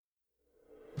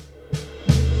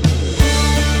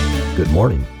Good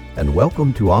morning, and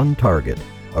welcome to On Target,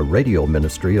 a radio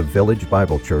ministry of Village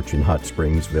Bible Church in Hot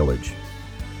Springs Village.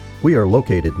 We are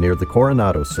located near the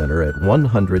Coronado Center at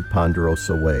 100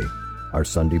 Ponderosa Way. Our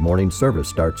Sunday morning service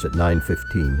starts at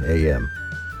 9:15 a.m.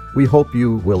 We hope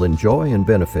you will enjoy and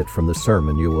benefit from the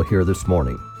sermon you will hear this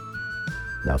morning.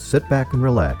 Now sit back and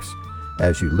relax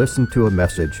as you listen to a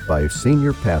message by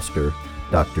Senior Pastor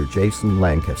Dr. Jason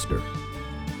Lancaster.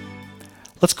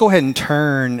 Let's go ahead and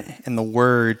turn in the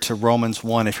Word to Romans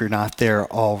 1 if you're not there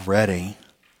already,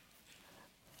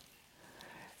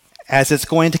 as it's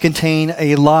going to contain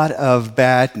a lot of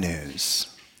bad news.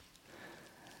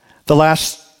 The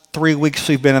last 3 weeks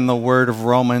we've been in the Word of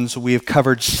Romans, we have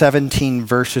covered 17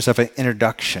 verses of an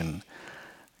introduction.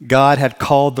 God had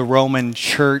called the Roman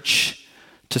church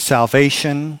to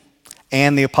salvation,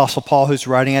 and the Apostle Paul, who's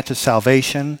writing it, to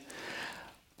salvation.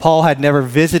 Paul had never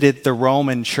visited the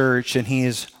Roman church, and he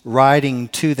is writing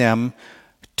to them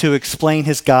to explain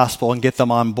his gospel and get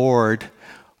them on board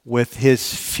with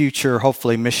his future,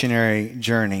 hopefully, missionary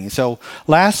journey. So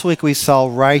last week we saw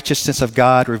righteousness of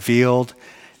God revealed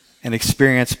and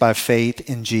experienced by faith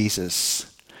in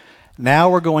Jesus.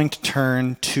 Now we're going to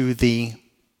turn to the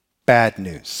bad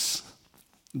news,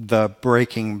 the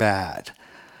breaking bad.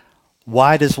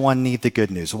 Why does one need the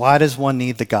good news? Why does one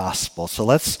need the gospel? So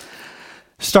let's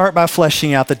start by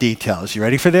fleshing out the details. You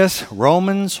ready for this?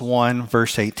 Romans 1,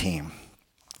 verse 18.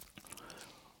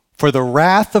 For the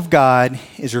wrath of God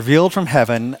is revealed from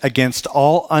heaven against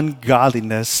all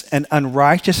ungodliness and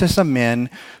unrighteousness of men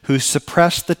who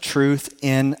suppress the truth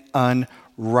in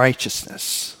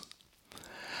unrighteousness.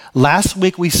 Last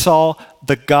week we saw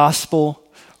the gospel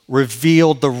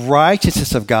revealed the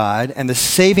righteousness of God and the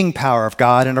saving power of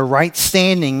God and a right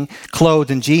standing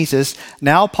clothed in Jesus.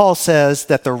 Now Paul says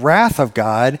that the wrath of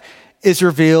God is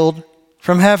revealed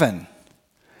from heaven.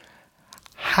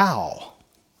 How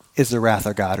is the wrath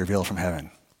of God revealed from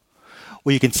heaven?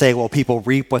 Well, you can say, well, people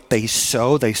reap what they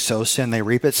sow. They sow sin, they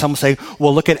reap it. Some say,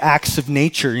 well, look at acts of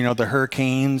nature, the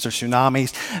hurricanes or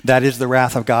tsunamis. That is the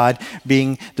wrath of God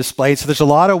being displayed. So there's a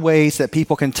lot of ways that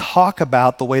people can talk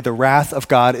about the way the wrath of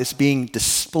God is being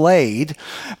displayed.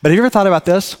 But have you ever thought about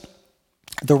this?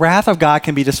 The wrath of God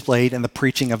can be displayed in the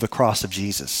preaching of the cross of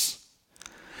Jesus.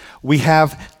 We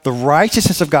have the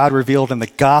righteousness of God revealed in the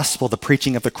gospel, the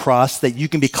preaching of the cross, that you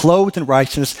can be clothed in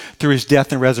righteousness through his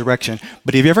death and resurrection.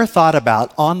 But have you ever thought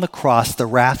about on the cross, the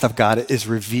wrath of God is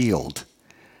revealed?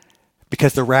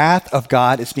 Because the wrath of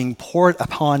God is being poured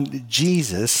upon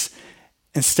Jesus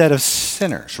instead of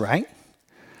sinners, right?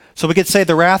 So we could say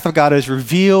the wrath of God is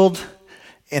revealed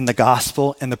in the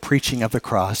gospel and the preaching of the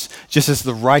cross, just as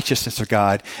the righteousness of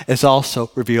God is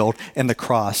also revealed in the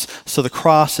cross. So the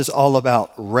cross is all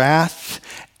about wrath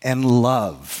and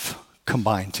love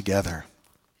combined together.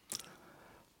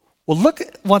 Well, look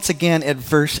once again at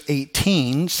verse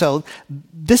 18. So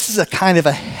this is a kind of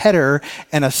a header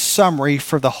and a summary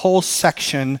for the whole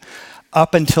section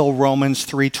up until Romans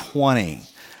 3:20.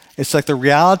 It's like the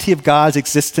reality of God's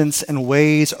existence and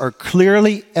ways are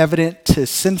clearly evident to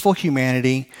sinful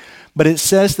humanity, but it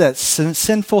says that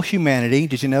sinful humanity,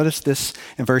 did you notice this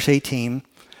in verse 18?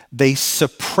 They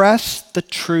suppress the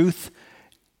truth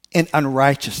in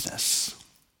unrighteousness.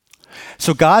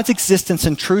 So God's existence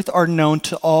and truth are known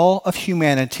to all of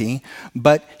humanity,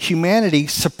 but humanity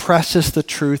suppresses the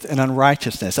truth in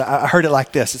unrighteousness. I heard it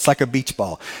like this. It's like a beach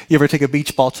ball. You ever take a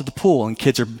beach ball to the pool and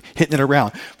kids are hitting it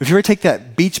around? But if you ever take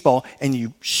that beach ball and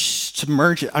you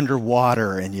submerge it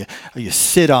underwater and you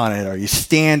sit on it or you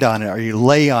stand on it or you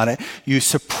lay on it, you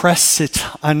suppress it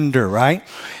under, right?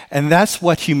 And that's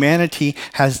what humanity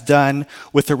has done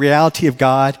with the reality of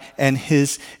God and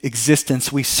his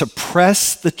existence. We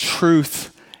suppress the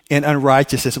truth in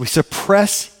unrighteousness. We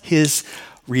suppress his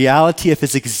reality of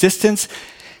his existence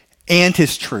and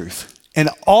his truth. And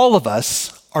all of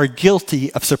us are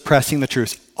guilty of suppressing the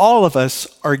truth. All of us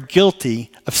are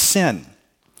guilty of sin.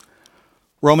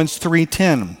 Romans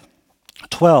 3:10,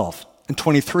 12, and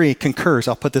 23 concurs.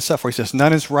 I'll put this up where he says,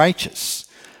 none is righteous,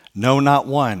 no, not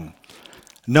one.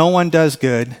 No one does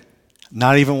good,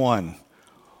 not even one.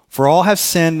 For all have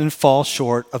sinned and fall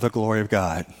short of the glory of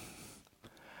God.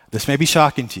 This may be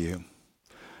shocking to you,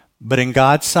 but in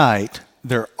God's sight,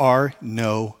 there are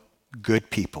no good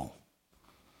people.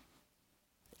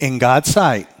 In God's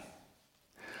sight,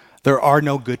 there are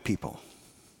no good people.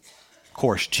 Of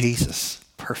course, Jesus,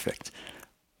 perfect,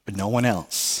 but no one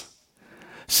else.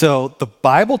 So the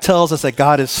Bible tells us that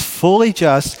God is fully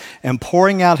just and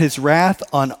pouring out his wrath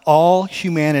on all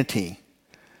humanity.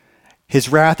 His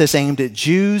wrath is aimed at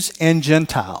Jews and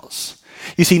Gentiles.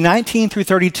 You see, 19 through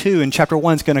 32 in chapter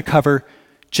 1 is going to cover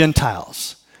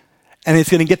Gentiles. And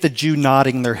it's going to get the Jew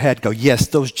nodding their head, go, yes,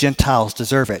 those Gentiles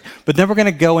deserve it. But then we're going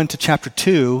to go into chapter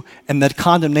 2, and the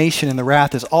condemnation and the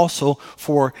wrath is also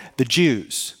for the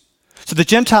Jews. So the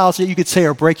Gentiles that you could say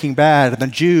are breaking bad, and the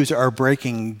Jews are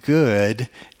breaking good,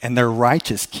 and they're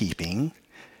righteous keeping,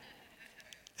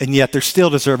 and yet they're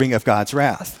still deserving of God's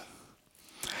wrath.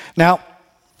 Now,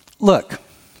 look,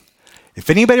 if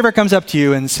anybody ever comes up to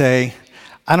you and say,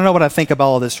 I don't know what I think about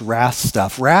all this wrath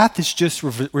stuff. Wrath is just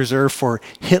reserved for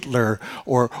Hitler,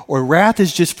 or wrath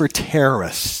is just for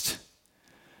terrorists.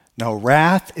 No,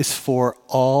 wrath is for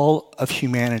all of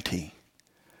humanity.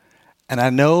 And I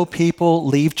know people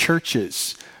leave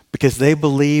churches because they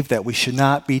believe that we should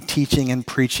not be teaching and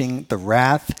preaching the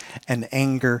wrath and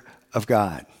anger of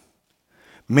God.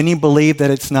 Many believe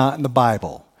that it's not in the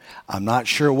Bible. I'm not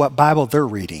sure what Bible they're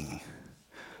reading,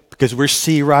 because we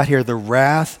see right here the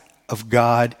wrath of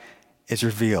God is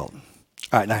revealed.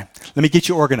 All right, now, let me get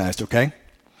you organized, okay?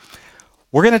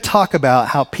 We're going to talk about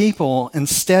how people,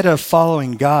 instead of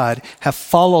following God, have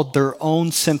followed their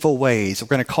own sinful ways. We're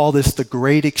going to call this the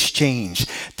great exchange.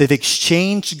 They've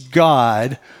exchanged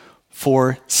God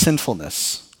for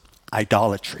sinfulness,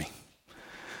 idolatry.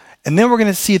 And then we're going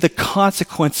to see the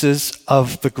consequences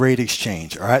of the great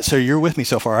exchange, all right? So you're with me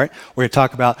so far, all right? We're going to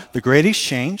talk about the great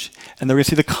exchange, and then we're going to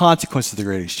see the consequences of the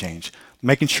great exchange,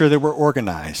 making sure that we're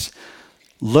organized.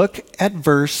 Look at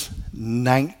verse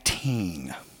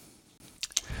 19.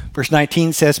 Verse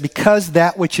 19 says, because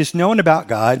that which is known about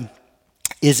God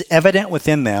is evident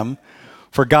within them,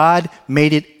 for God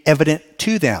made it evident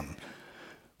to them.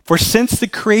 For since the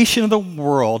creation of the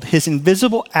world, his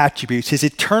invisible attributes, his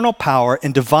eternal power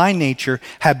and divine nature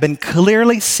have been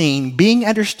clearly seen, being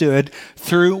understood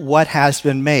through what has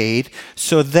been made,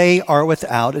 so they are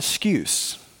without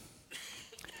excuse.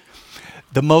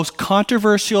 The most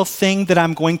controversial thing that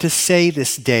I'm going to say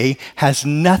this day has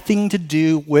nothing to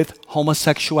do with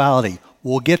homosexuality.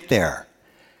 We'll get there.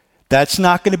 That's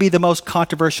not going to be the most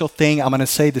controversial thing I'm going to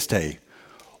say this day.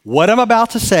 What I'm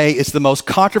about to say is the most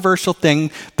controversial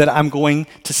thing that I'm going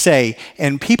to say.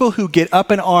 And people who get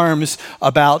up in arms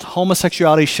about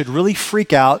homosexuality should really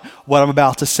freak out what I'm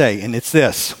about to say. And it's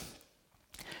this.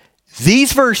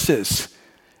 These verses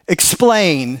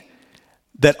explain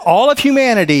that all of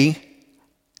humanity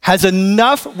has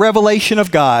enough revelation of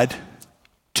God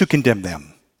to condemn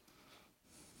them.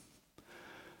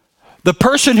 The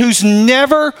person who's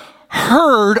never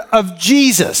heard of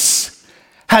Jesus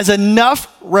has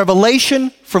enough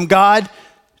revelation from God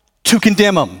to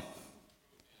condemn them.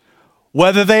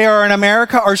 Whether they are in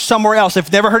America or somewhere else,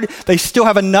 they've never heard it, they still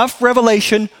have enough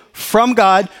revelation from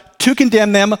God to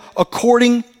condemn them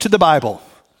according to the Bible.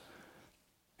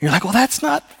 You're like, well, that's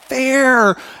not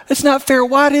fair. That's not fair.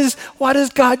 Why does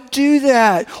God do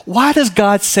that? Why does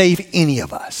God save any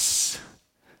of us?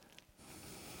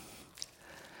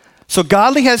 So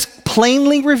God has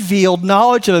plainly revealed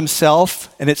knowledge of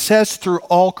himself, and it says through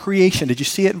all creation. Did you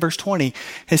see it in verse 20?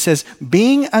 It says,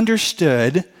 being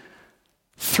understood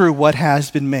through what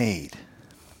has been made.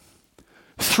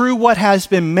 Through what has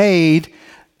been made,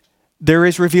 there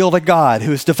is revealed a God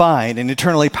who is divine and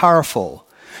eternally powerful.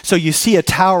 So you see a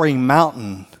towering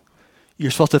mountain,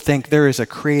 you're supposed to think there is a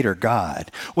creator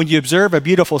God. When you observe a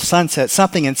beautiful sunset,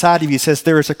 something inside of you says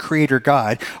there is a creator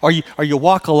God. Or you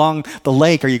walk along the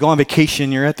lake, or you go on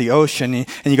vacation, you're at the ocean, and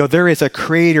you go, there is a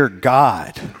creator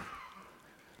God.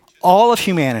 All of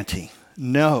humanity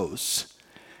knows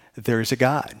that there is a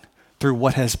God through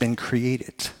what has been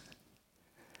created.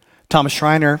 Thomas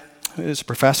Schreiner, who is a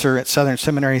professor at Southern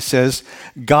Seminary, says,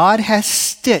 God has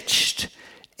stitched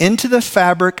into the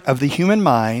fabric of the human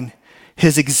mind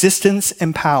his existence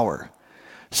and power,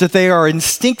 so that they are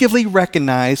instinctively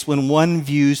recognized when one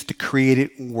views the created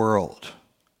world.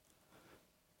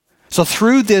 So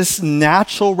through this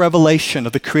natural revelation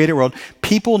of the created world,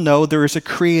 people know there is a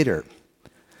creator.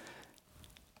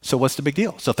 So what's the big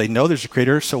deal? So if they know there's a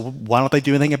creator, so why don't they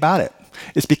do anything about it?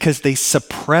 It's because they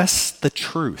suppress the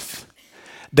truth.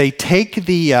 They take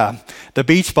the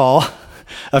beach ball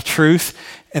of truth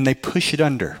and they push it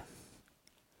under.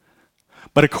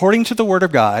 But according to the Word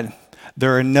of God,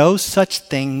 there are no such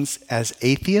things as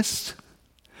atheists.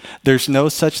 There's no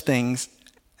such things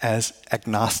as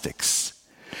agnostics.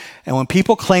 And when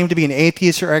people claim to be an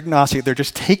atheist or agnostic, they're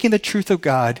just taking the truth of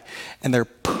God and they're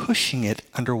pushing it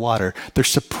underwater. They're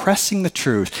suppressing the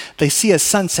truth. They see a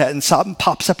sunset and something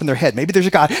pops up in their head. Maybe there's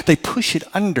a God. They push it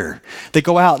under. They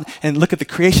go out and look at the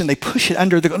creation. They push it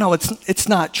under. They go, no, it's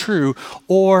not true.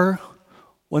 Or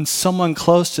when someone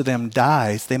close to them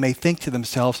dies, they may think to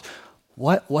themselves,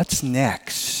 what's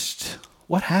next?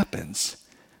 What happens?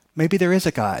 Maybe there is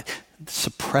a God.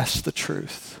 Suppress the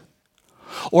truth.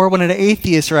 Or when an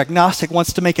atheist or agnostic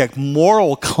wants to make a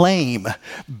moral claim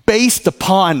based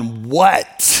upon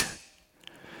what?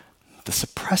 The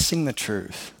suppressing the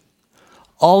truth.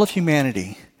 All of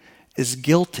humanity is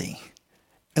guilty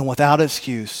and without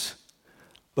excuse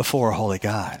before a holy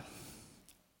God.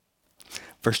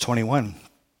 Verse 21.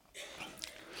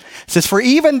 It says, for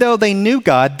even though they knew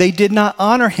God, they did not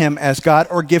honor him as God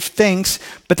or give thanks,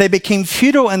 but they became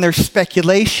futile in their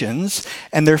speculations,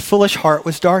 and their foolish heart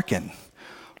was darkened.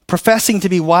 Professing to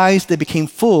be wise, they became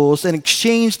fools and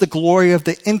exchanged the glory of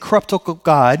the incorruptible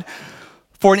God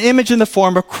for an image in the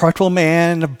form of corruptible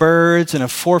man, of birds, and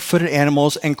of four-footed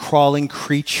animals and crawling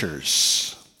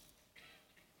creatures.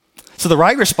 So the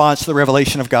right response to the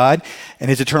revelation of God and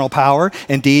his eternal power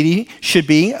and deity should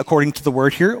be, according to the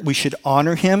word here, we should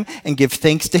honor him and give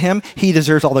thanks to him. He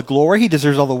deserves all the glory. He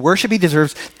deserves all the worship. He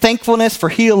deserves thankfulness, for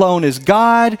he alone is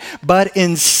God. But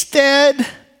instead,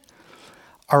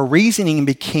 our reasoning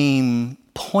became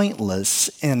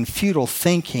pointless and futile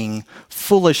thinking.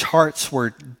 Foolish hearts were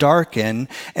darkened,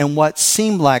 and what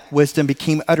seemed like wisdom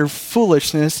became utter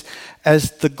foolishness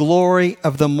as the glory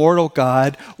of the mortal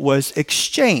God was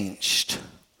exchanged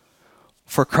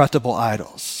for corruptible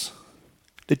idols.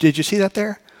 Did you see that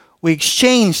there? We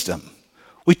exchanged them.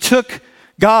 We took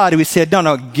God and we said,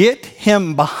 no, get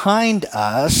him behind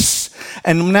us,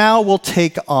 and now we'll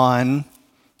take on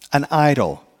an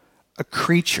idol, a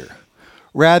creature.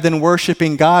 Rather than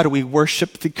worshiping God, we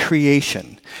worship the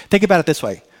creation. Think about it this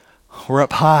way. We're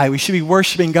up high. We should be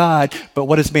worshiping God. But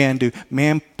what does man do?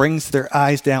 Man brings their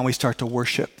eyes down. We start to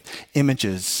worship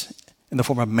images in the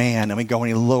form of man. And we go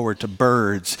even lower to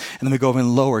birds. And then we go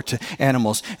even lower to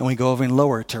animals. And we go even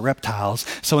lower to reptiles.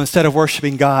 So instead of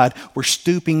worshiping God, we're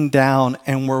stooping down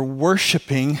and we're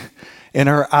worshiping in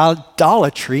our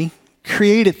idolatry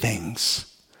created things.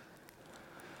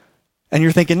 And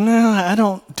you're thinking, no, I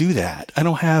don't do that. I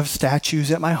don't have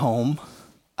statues at my home.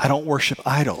 I don't worship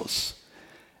idols.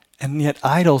 And yet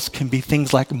idols can be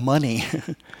things like money.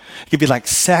 It could be like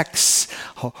sex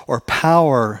or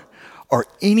power or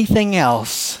anything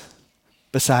else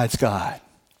besides God.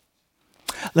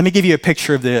 Let me give you a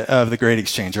picture of the great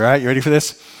exchange, all right? You ready for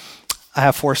this? I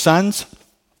have 4 sons.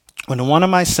 When one of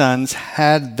my sons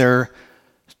had their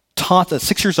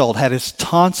 6 years old, had his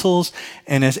tonsils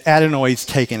and his adenoids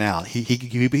taken out.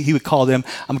 He would call them,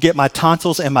 I'm getting my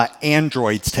tonsils and my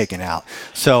androids taken out.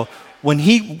 So when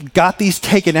he got these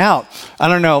taken out, I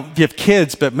don't know if you have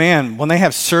kids, but man, when they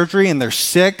have surgery and they're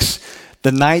 6,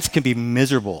 the nights can be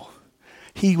miserable.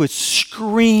 He would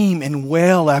scream and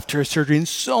wail after his surgery in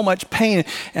so much pain.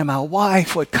 And my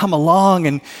wife would come along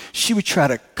and she would try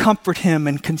to comfort him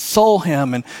and console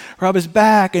him and rub his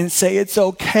back and say, it's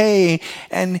okay.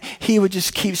 And he would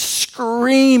just keep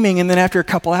screaming. And then after a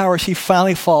couple hours, he'd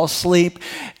finally fall asleep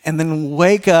and then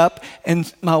wake up.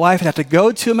 And my wife would have to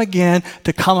go to him again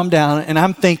to calm him down. And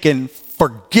I'm thinking,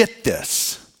 forget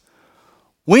this.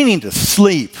 We need to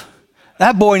sleep.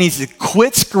 That boy needs to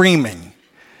quit screaming.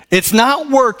 It's not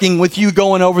working with you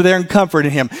going over there and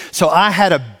comforting him. So I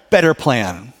had a better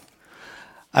plan.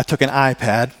 I took an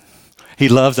iPad. He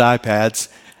loves iPads.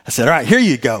 I said, all right, here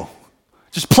you go.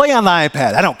 Just play on the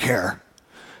iPad. I don't care.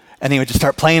 And he would just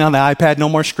start playing on the iPad. No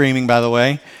more screaming, by the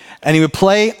way. And he would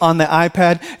play on the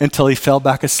iPad until he fell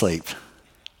back asleep.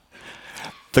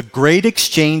 The great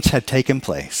exchange had taken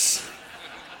place,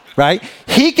 right?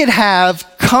 He could have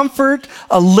comfort,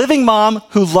 a living mom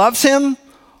who loves him,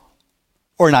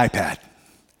 or an iPad.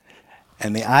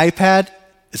 And the iPad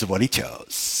is what he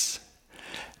chose.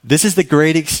 This is the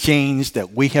great exchange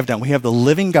that we have done. We have the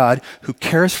living God who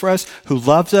cares for us, who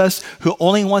loves us, who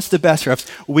only wants the best for us.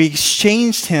 We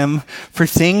exchanged him for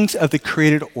things of the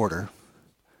created order,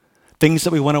 things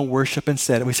that we want to worship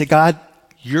instead. And we say, God,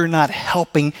 you're not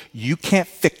helping. You can't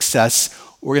fix us.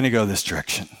 We're going to go this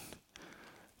direction.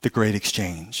 The great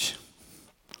exchange.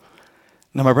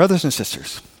 Now, my brothers and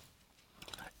sisters,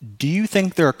 do you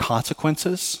think there are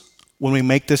consequences when we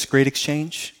make this great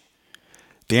exchange?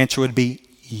 The answer would be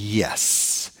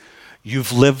yes.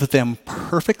 You've lived them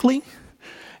perfectly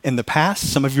in the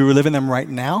past. Some of you are living them right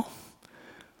now.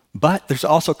 But there's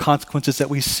also consequences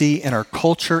that we see in our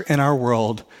culture and our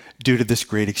world due to this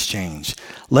great exchange.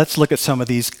 Let's look at some of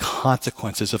these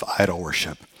consequences of idol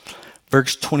worship.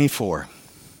 Verse 24.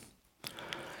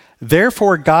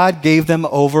 Therefore God gave them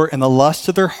over in the lust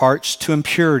of their hearts to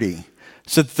impurity,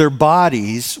 so that their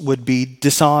bodies would be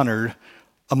dishonored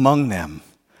among them.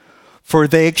 For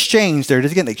they exchanged, there it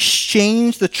is again, they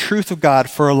exchanged the truth of God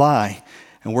for a lie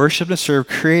and worshiped and served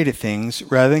created things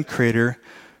rather than Creator,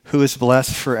 who is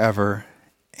blessed forever.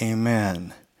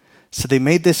 Amen. So they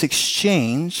made this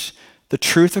exchange, the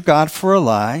truth of God for a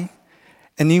lie,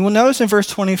 And you will notice in verse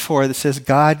 24 that says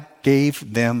God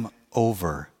gave them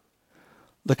over.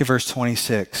 Look at verse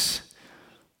 26.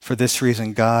 For this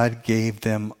reason, God gave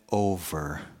them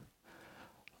over.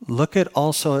 Look at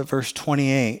also at verse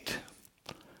 28.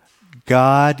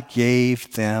 God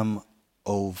gave them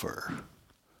over.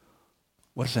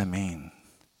 What does that mean?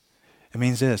 It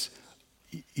means this.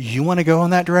 You want to go in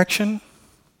that direction?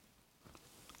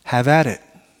 Have at it.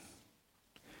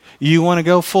 You want to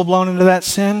go full-blown into that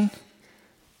sin?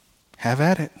 Have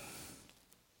at it.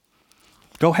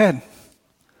 Go ahead.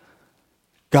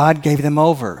 God gave them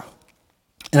over.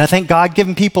 And I think God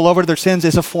giving people over to their sins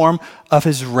is a form of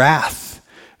his wrath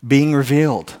being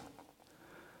revealed.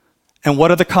 And what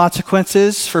are the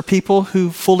consequences for people who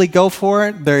fully go for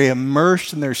it? They're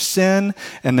immersed in their sin,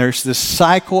 and there's this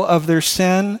cycle of their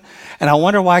sin. And I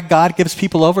wonder why God gives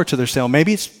people over to their sin. Well,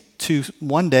 maybe it's to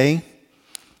one day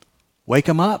wake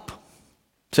them up.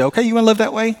 Say, okay, you want to live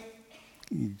that way?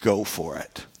 Go for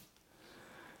it.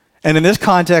 And in this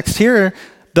context here,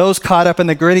 those caught up in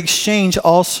the great exchange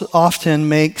also often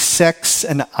make sex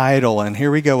an idol. And here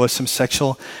we go with some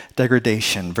sexual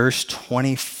degradation. Verse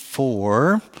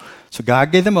 24. So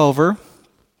God gave them over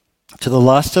to the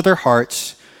lust of their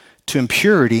hearts, to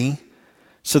impurity,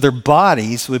 so their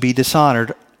bodies would be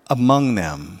dishonored among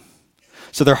them.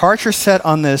 So their hearts are set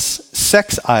on this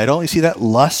sex idol. You see that?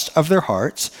 Lust of their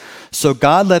hearts. So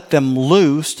God let them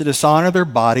loose to dishonor their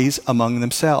bodies among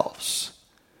themselves.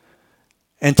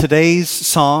 And today's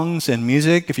songs and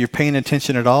music, if you're paying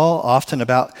attention at all, often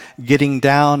about getting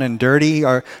down and dirty,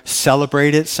 or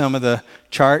celebrated some of the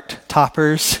chart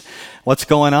toppers. What's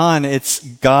going on? It's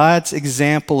God's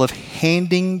example of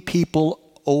handing people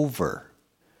over.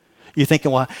 You're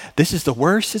thinking, well, this is the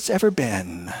worst it's ever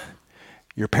been.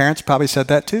 Your parents probably said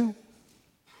that too.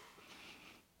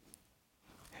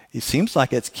 It seems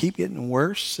like it's keep getting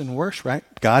worse and worse, right?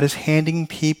 God is handing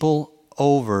people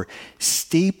over,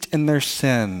 steeped in their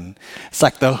sin. It's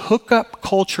like the hookup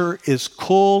culture is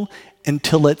cool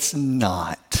until it's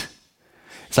not.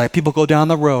 It's like people go down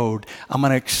the road. I'm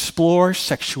going to explore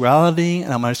sexuality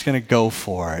and I'm just going to go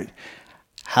for it.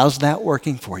 How's that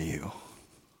working for you?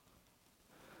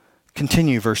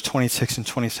 Continue, verse 26 and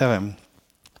 27.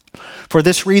 For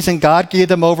this reason, God gave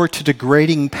them over to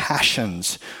degrading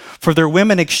passions. For their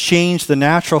women exchanged the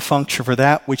natural function for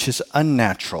that which is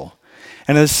unnatural.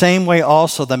 And in the same way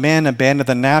also the men abandoned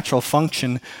the natural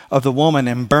function of the woman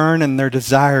and burned in their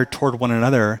desire toward one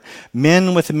another,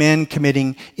 men with men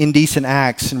committing indecent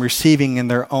acts and receiving in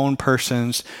their own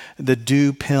persons the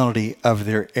due penalty of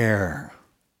their error.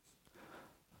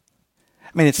 I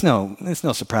mean, it's no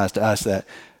surprise to us that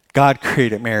God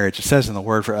created marriage. It says in the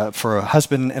word for a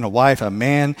husband and a wife, a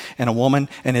man and a woman,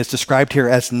 and it's described here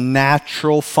as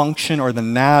natural function or the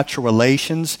natural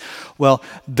relations. Well,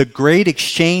 the great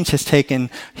exchange has taken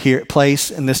place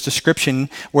in this description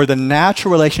where the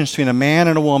natural relations between a man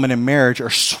and a woman in marriage are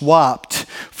swapped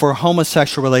for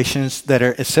homosexual relations that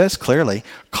are, it says clearly,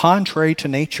 contrary to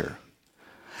nature.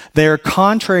 They are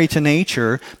contrary to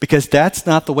nature because that's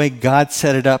not the way God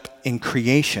set it up in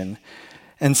creation.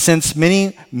 And since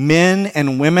many men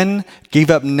and women gave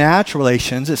up natural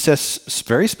relations, it says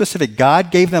very specific,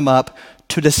 God gave them up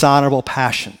to dishonorable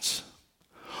passions,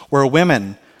 where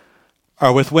women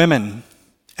are with women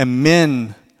and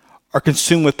men are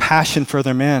consumed with passion for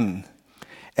other men.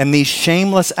 And these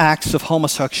shameless acts of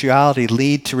homosexuality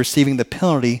lead to receiving the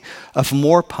penalty of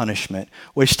more punishment,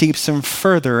 which keeps them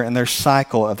further in their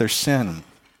cycle of their sin.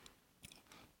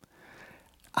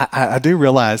 I do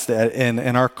realize that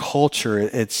in our culture,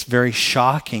 it's very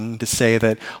shocking to say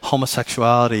that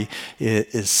homosexuality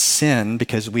is sin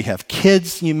because we have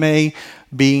kids, you may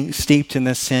be steeped in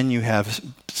this sin. You have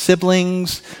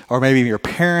siblings or maybe your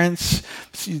parents,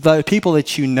 the people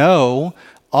that you know.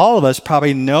 All of us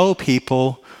probably know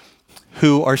people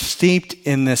who are steeped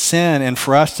in this sin. And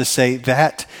for us to say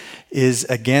that is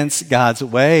against God's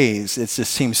ways, it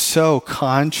just seems so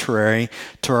contrary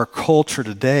to our culture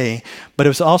today. But it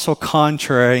was also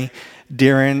contrary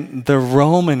during the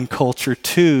Roman culture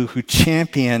too, who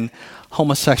championed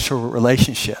homosexual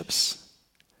relationships.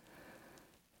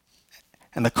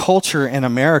 And the culture in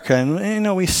America,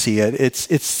 and we see it,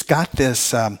 it's got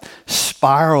this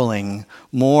spiraling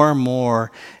more and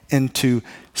more into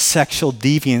sexual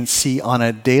deviancy on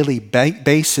a daily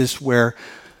basis, where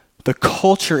the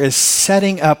culture is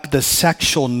setting up the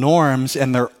sexual norms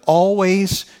and they're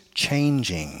always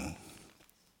changing.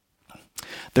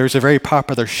 There's a very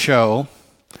popular show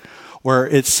where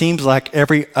it seems like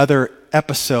every other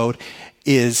episode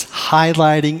is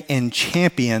highlighting and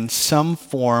championing some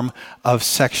form of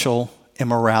sexual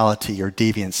immorality or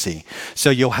deviancy. So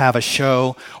you'll have a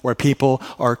show where people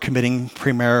are committing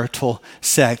premarital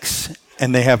sex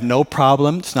and they have no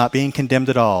problem. It's not being condemned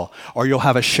at all. Or you'll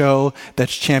have a show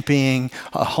that's championing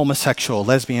homosexual,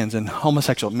 lesbians and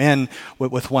homosexual men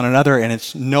with one another, and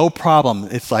it's no problem.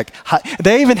 It's like,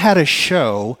 they even had a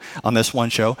show on this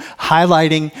one show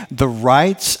highlighting the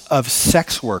rights of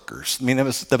sex workers. I mean, there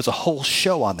was a whole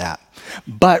show on that.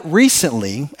 But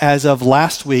recently, as of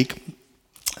last week,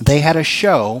 they had a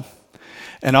show,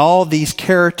 and all these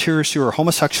characters who are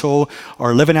homosexual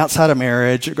or living outside of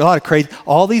marriage, a lot of crazy,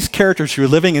 all these characters who are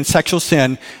living in sexual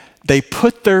sin, they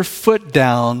put their foot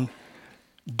down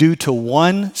due to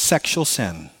one sexual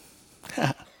sin.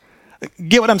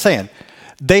 Get what I'm saying?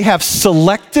 They have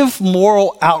selective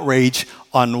moral outrage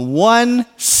on one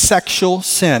sexual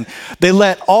sin. They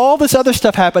let all this other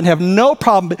stuff happen, have no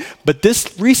problem, but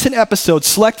this recent episode,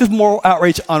 selective moral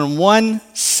outrage on one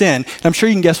sin. And I'm sure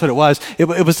you can guess what it was. It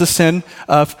was the sin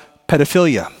of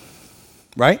pedophilia,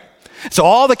 right? So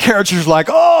all the characters are like,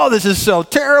 oh, this is so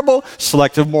terrible.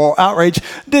 Selective moral outrage.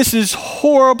 This is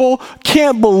horrible.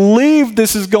 Can't believe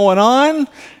this is going on.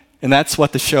 And that's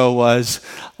what the show was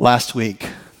last week.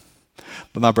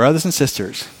 But my brothers and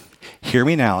sisters, hear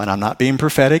me now, and I'm not being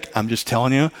prophetic. I'm just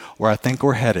telling you where I think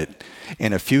we're headed.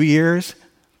 In a few years,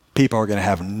 people are going to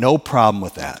have no problem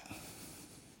with that.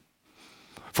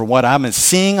 For what I'm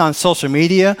seeing on social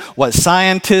media, what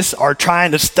scientists are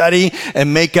trying to study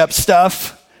and make up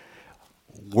stuff,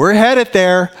 we're headed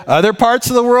there. Other parts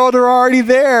of the world are already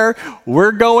there.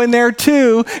 We're going there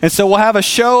too. And so we'll have a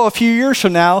show a few years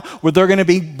from now where they're going to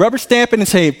be rubber stamping and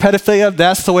say, pedophilia,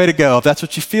 that's the way to go. If that's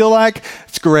what you feel like,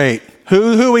 it's great.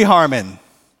 Who are we harming?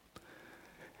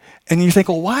 And you think,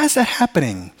 well, why is that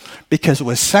happening? Because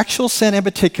with sexual sin in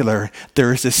particular,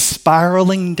 there is this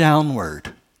spiraling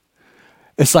downward.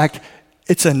 It's like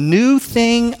it's a new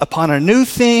thing upon a new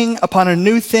thing upon a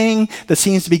new thing that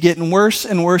seems to be getting worse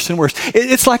and worse and worse.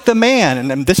 It's like the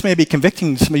man, and this may be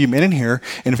convicting to some of you men in here,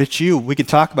 and if it's you, we can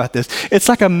talk about this. It's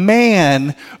like a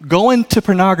man going to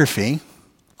pornography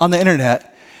on the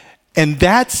internet, and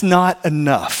that's not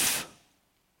enough.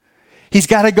 He's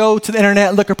got to go to the internet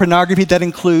and look at pornography that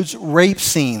includes rape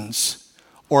scenes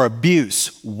or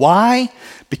abuse. Why?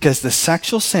 Because the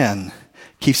sexual sin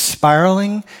keeps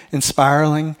spiraling and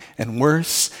spiraling and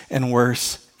worse and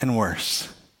worse and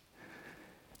worse.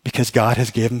 Because God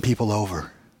has given people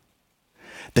over.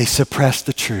 They suppress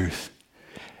the truth.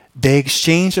 They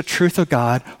exchange the truth of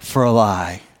God for a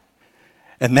lie.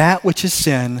 And that which is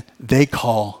sin, they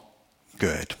call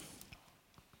good.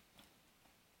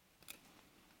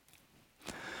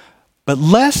 But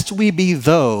lest we be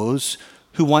those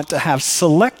who want to have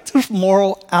selective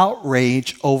moral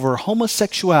outrage over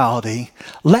homosexuality,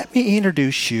 let me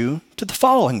introduce you to the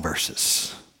following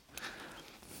verses.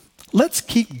 Let's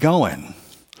keep going.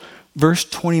 Verse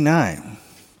 29.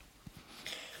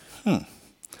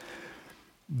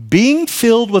 Being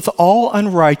filled with all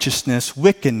unrighteousness,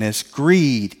 wickedness,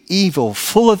 greed, evil,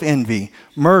 full of envy,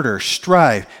 murder,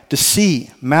 strife,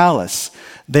 deceit, malice.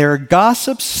 They are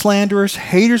gossips, slanderers,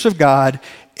 haters of God,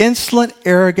 insolent,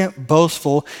 arrogant,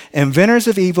 boastful, inventors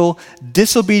of evil,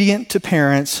 disobedient to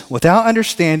parents, without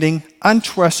understanding,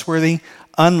 untrustworthy,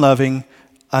 unloving,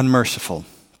 unmerciful.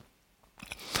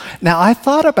 Now, I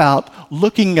thought about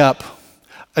looking up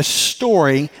a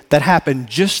story that happened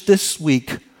just this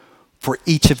week for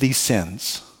each of these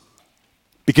sins.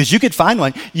 Because you could find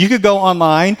one. You could go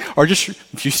online, or just,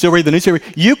 if you still read the newspaper,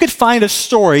 you could find a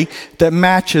story that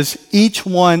matches each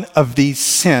one of these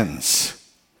sins.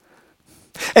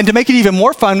 And to make it even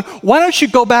more fun, why don't you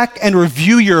go back and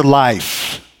review your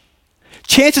life?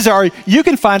 Chances are you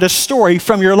can find a story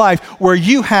from your life where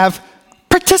you have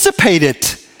participated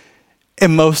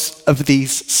in most of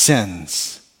these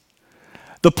sins.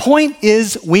 The point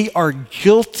is, we are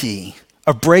guilty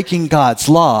of breaking God's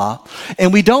law,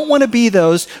 and we don't want to be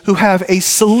those who have a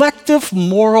selective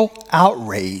moral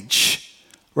outrage,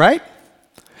 right?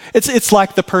 It's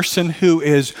like the person who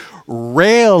is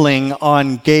railing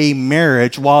on gay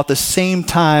marriage while at the same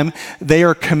time they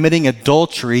are committing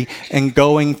adultery and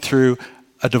going through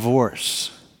a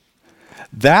divorce.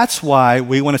 That's why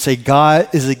we want to say God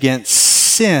is against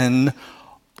sin,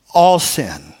 all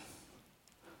sin.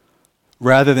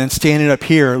 Rather than standing up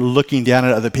here looking down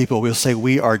at other people, we'll say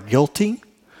we are guilty,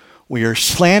 we are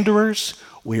slanderers,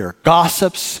 we are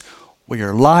gossips, we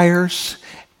are liars,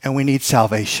 and we need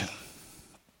salvation.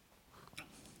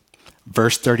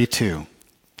 Verse 32.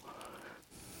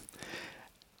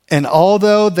 And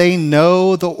although they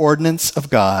know the ordinance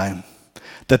of God,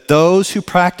 that those who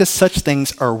practice such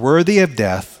things are worthy of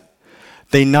death,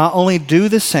 they not only do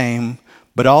the same,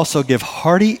 but also give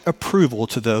hearty approval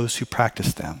to those who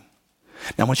practice them.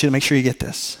 Now, I want you to make sure you get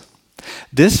this.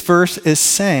 This verse is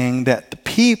saying that the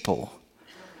people,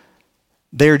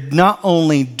 they're not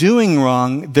only doing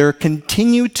wrong, they're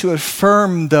continue to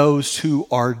affirm those who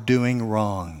are doing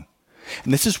wrong.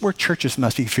 And this is where churches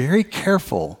must be very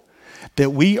careful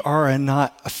that we are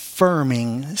not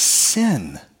affirming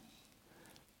sin.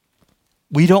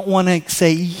 We don't want to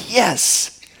say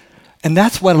yes. And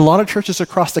that's what a lot of churches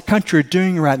across the country are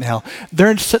doing right now.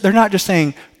 They're not just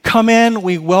saying, come in,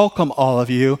 we welcome all of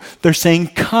you. They're saying,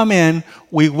 come in,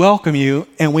 we welcome you,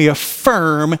 and we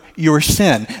affirm your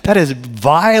sin. That is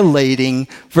violating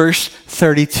verse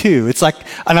 32. It's like,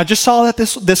 and I just saw that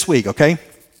this week, okay?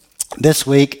 This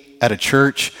week at a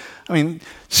church,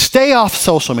 stay off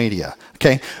social media,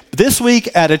 okay? This week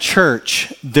at a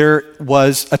church, there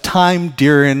was a time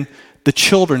during the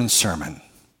children's sermon,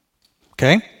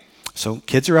 okay? So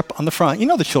kids are up on the front. You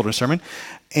know the children's sermon.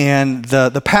 And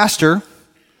the pastor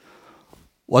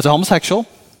was a homosexual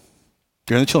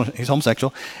during the children's. He's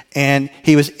homosexual. And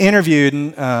he was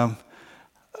interviewing a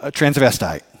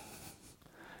transvestite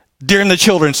during the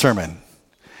children's sermon.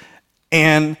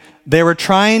 And they were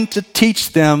trying to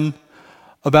teach them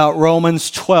about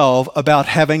Romans 12, about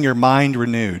having your mind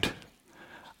renewed.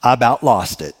 I about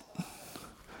lost it.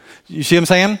 You see what I'm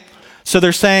saying? So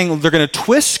they're saying they're going to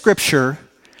twist Scripture,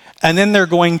 and then they're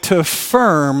going to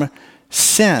affirm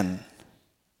sin.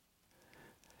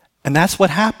 And that's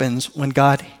what happens when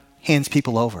God hands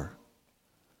people over.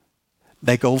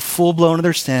 They go full-blown to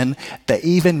their sin. They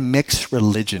even mix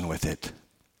religion with it.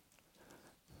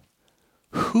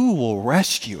 Who will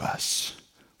rescue us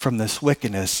from this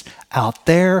wickedness out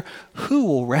there? Who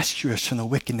will rescue us from the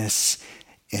wickedness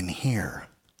in here?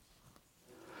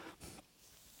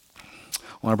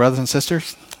 Well, my brothers and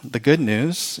sisters, the good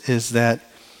news is that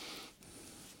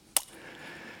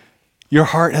your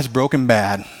heart has broken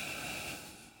bad,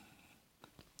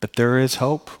 but there is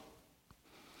hope.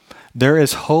 There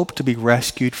is hope to be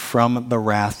rescued from the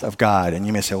wrath of God. And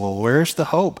you may say, well, where's the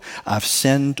hope? I've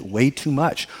sinned way too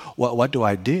much. What do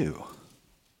I do?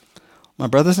 My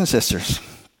brothers and sisters,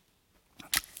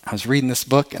 I was reading this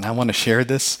book, and I want to share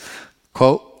this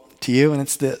quote to you, and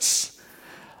it's this.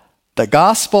 The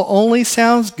gospel only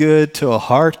sounds good to a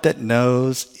heart that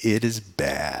knows it is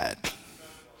bad.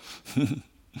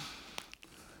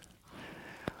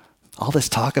 All this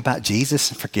talk about Jesus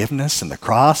and forgiveness and the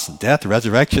cross and death,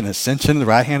 resurrection, ascension, the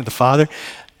right hand of the Father,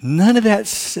 none of that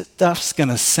stuff's going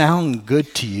to sound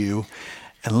good to you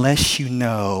unless you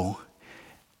know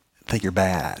that you're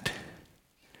bad,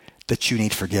 that you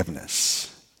need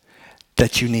forgiveness,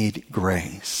 that you need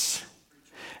grace.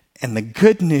 And the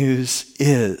good news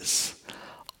is,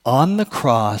 on the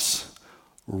cross,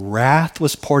 wrath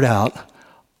was poured out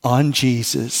on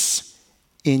Jesus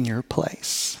in your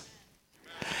place.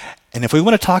 And if we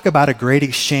want to talk about a great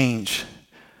exchange,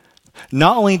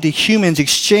 not only do humans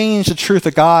exchange the truth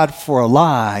of God for a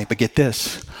lie, but get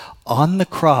this, on the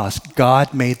cross,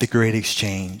 God made the great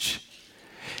exchange.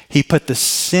 He put the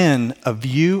sin of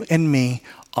you and me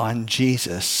on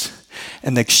Jesus.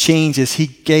 And the exchange is he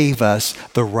gave us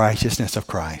the righteousness of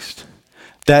Christ.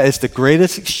 That is the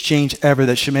greatest exchange ever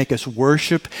that should make us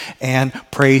worship and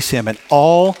praise him. And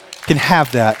all can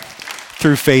have that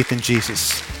through faith in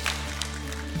Jesus.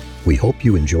 We hope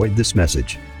you enjoyed this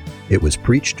message. It was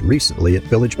preached recently at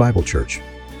Village Bible Church.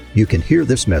 You can hear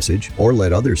this message or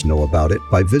let others know about it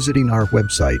by visiting our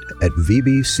website at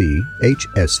vbchsv.org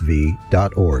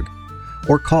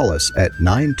or call us at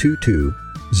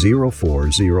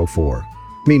 922-0404.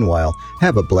 Meanwhile,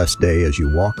 have a blessed day as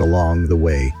you walk along the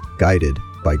way, guided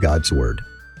by God's Word.